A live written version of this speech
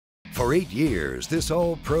For 8 years, this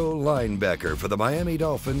all-pro linebacker for the Miami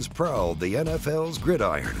Dolphins prowled the NFL's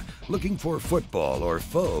gridiron, looking for football or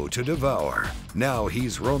foe to devour. Now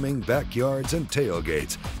he's roaming backyards and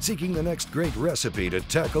tailgates, seeking the next great recipe to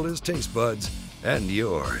tackle his taste buds and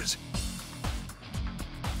yours.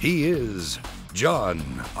 He is John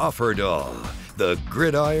Offerdahl, the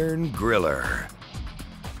Gridiron Griller.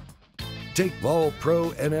 Take all-pro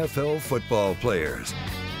NFL football players.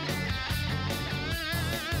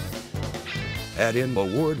 Add in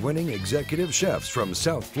award-winning executive chefs from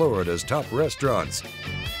South Florida's top restaurants.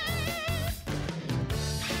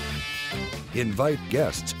 Invite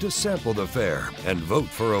guests to sample the fare and vote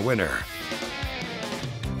for a winner.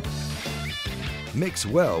 Mix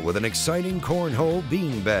well with an exciting cornhole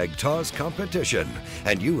beanbag toss competition,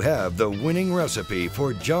 and you have the winning recipe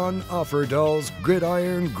for John Offerdahl's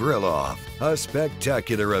Gridiron Grill Off, a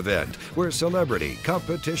spectacular event where celebrity,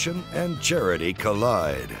 competition, and charity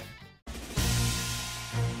collide.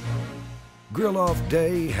 Grill Off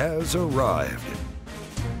Day has arrived.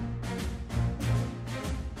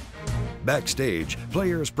 Backstage,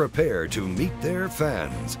 players prepare to meet their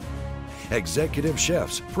fans. Executive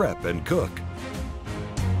chefs prep and cook.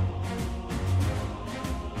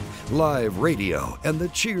 Live radio and the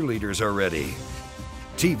cheerleaders are ready.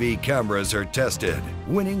 TV cameras are tested.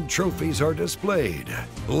 Winning trophies are displayed.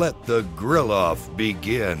 Let the grill off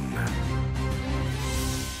begin.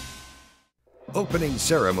 Opening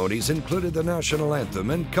ceremonies included the national anthem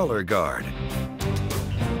and color guard.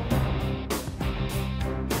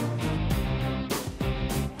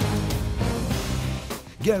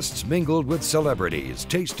 Guests mingled with celebrities,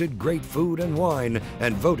 tasted great food and wine,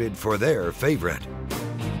 and voted for their favorite.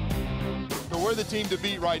 We're the team to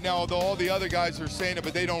beat right now, although all the other guys are saying it,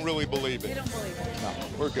 but they don't really believe it. They don't believe it. No,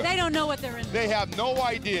 we're good. They don't know what they're in. They have no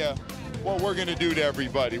idea what we're going to do to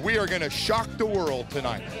everybody. We are going to shock the world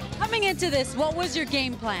tonight. Coming into this, what was your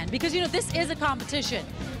game plan? Because, you know, this is a competition.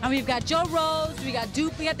 And we've got Joe Rose, we got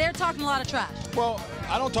Dupe, they're talking a lot of trash. Well,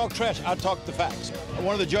 I don't talk trash, I talk the facts.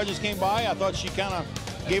 One of the judges came by, I thought she kind of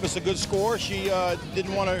gave us a good score. She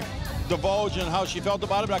didn't want to divulge in how she felt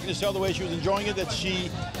about it, but I can just tell the way she was enjoying it that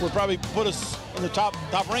she would probably put us in the top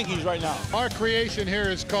rankings right now. Our creation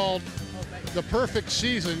here is called the Perfect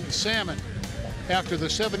Season Salmon, after the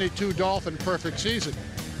 72 Dolphin Perfect Season.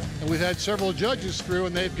 And we've had several judges through,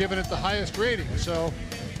 and they've given it the highest rating. So,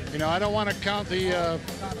 you know, I don't want to count the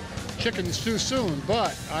chickens too soon,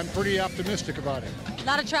 but I'm pretty optimistic about it. A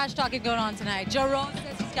lot of trash talking going on tonight. Joe Rose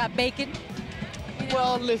says he's got bacon.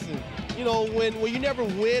 Well, listen, you know, when you never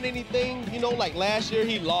win anything, you know, like last year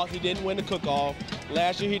he lost, he didn't win the cook-off.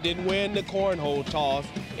 Last year he didn't win the cornhole toss.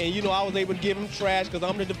 And, you know, I was able to give him trash because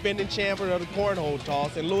I'm the defending champion of the cornhole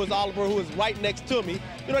toss. And Louis Oliver, who is right next to me,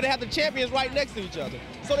 you know, they have the champions right next to each other.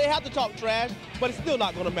 So they have to talk trash, but it's still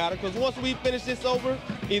not going to matter because once we finish this over,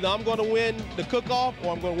 either I'm going to win the cook-off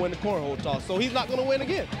or I'm going to win the cornhole toss. So he's not going to win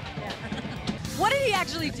again. What did he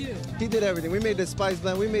actually do? He did everything. We made the spice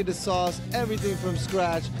blend, we made the sauce, everything from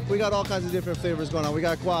scratch. We got all kinds of different flavors going on. We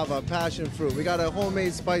got guava, passion fruit. We got a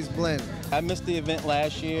homemade spice blend. I missed the event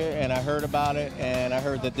last year, and I heard about it, and I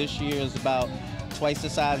heard that this year is about twice the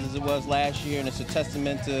size as it was last year, and it's a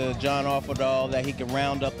testament to John Offerdahl that he can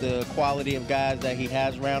round up the quality of guys that he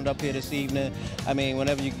has round up here this evening. I mean,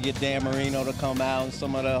 whenever you can get Dan Marino to come out and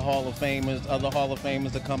some of the Hall of Famers, other Hall of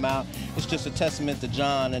Famers to come out, it's just a testament to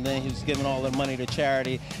John, and then he's giving all the money to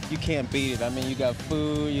charity. You can't beat it. I mean, you got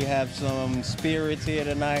food, you have some spirits here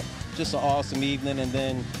tonight, just an awesome evening, and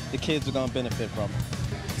then the kids are going to benefit from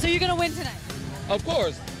it. So you're going to win tonight? Of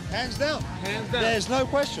course. Hands down. Hands down. There's no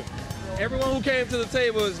question. Everyone who came to the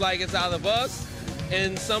table is like it's out of us,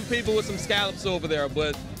 and some people with some scallops over there,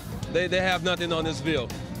 but they have nothing on this bill.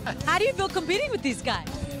 How do you feel competing with these guys?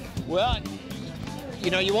 Well,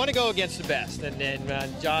 you know, you want to go against the best, and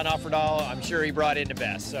John Offerdahl, I'm sure he brought in the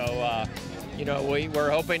best. So, you know,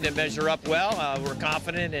 we're hoping to measure up well. We're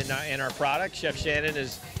confident in our product. Chef Shannon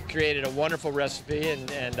has created a wonderful recipe,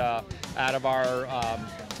 and out of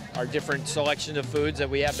our different selection of foods that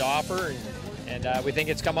we have to offer. And we think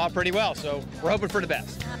it's come out pretty well, so we're hoping for the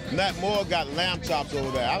best. Matt Moore got lamb chops over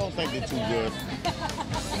there. I don't think they're too good.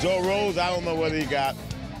 Joe Rose, I don't know what he got.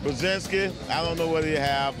 Brzezinski, I don't know what he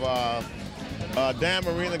have. Dan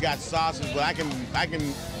Marino got sausage, but I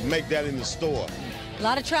can make that in the store. A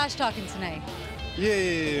lot of trash talking tonight.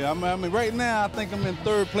 Yeah, I mean, right now I think I'm in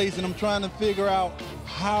third place, and I'm trying to figure out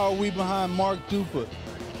how are we behind Mark Duper.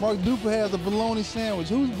 Mark Duper has a bologna sandwich.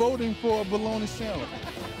 Who's voting for a bologna sandwich?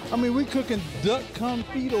 I mean, we cooking duck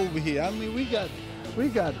confit over here. I mean,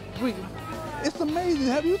 it's amazing.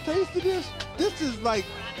 Have you tasted this? This is like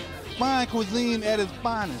fine cuisine at its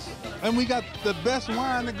finest. And we got the best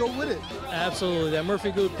wine to go with it. Absolutely. That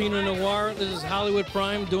Murphy Good Pinot Noir. This is Hollywood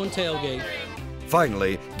Prime doing tailgate.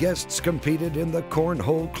 Finally, guests competed in the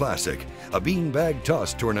Cornhole Classic, a beanbag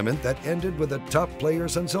toss tournament that ended with the top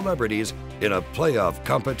players and celebrities in a playoff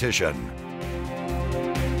competition.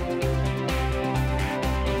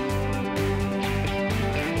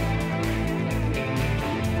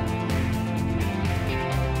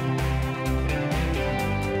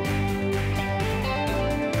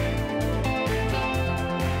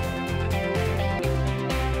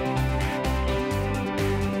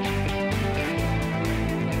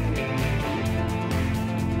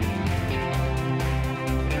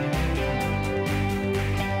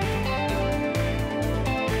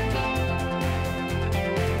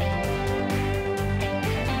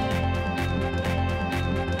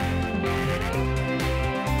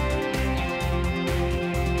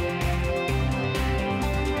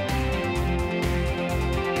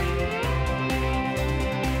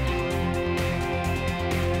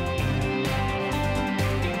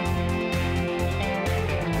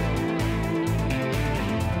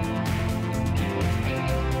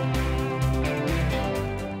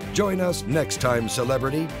 Join us next time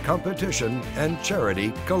celebrity, competition, and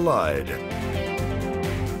charity collide.